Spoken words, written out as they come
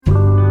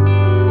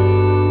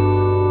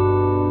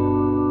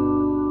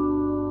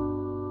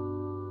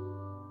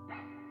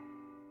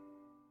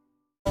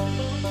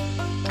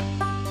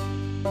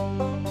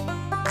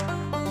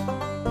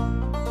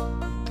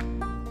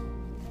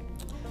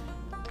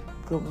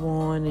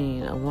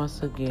morning, and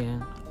once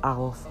again,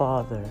 our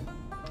Father,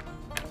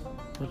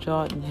 which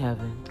art in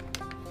heaven,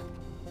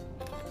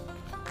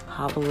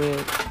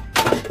 hallowed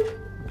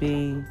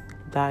be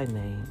thy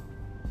name.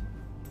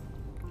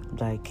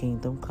 Thy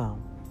kingdom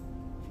come,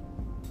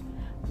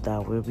 thy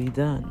will be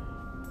done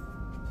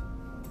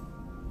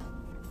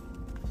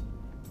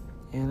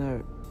in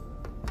earth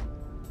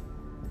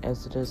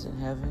as it is in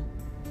heaven.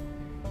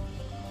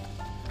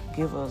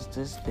 Give us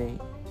this day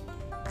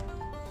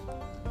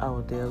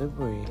our daily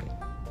bread,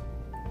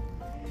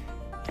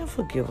 and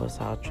forgive us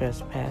our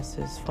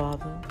trespasses,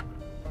 Father,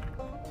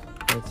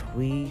 as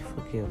we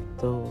forgive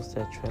those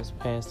that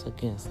trespass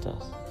against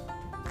us.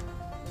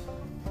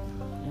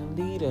 And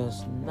lead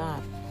us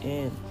not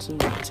into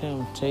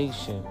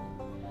temptation,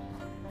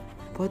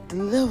 but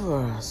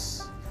deliver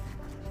us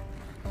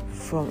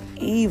from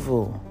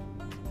evil.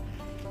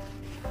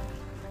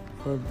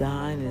 For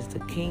thine is the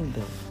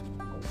kingdom,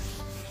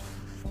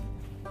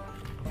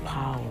 the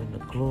power, and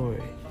the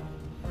glory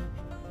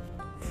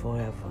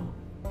forever.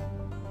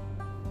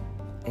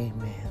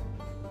 Amen.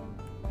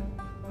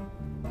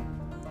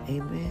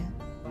 Amen.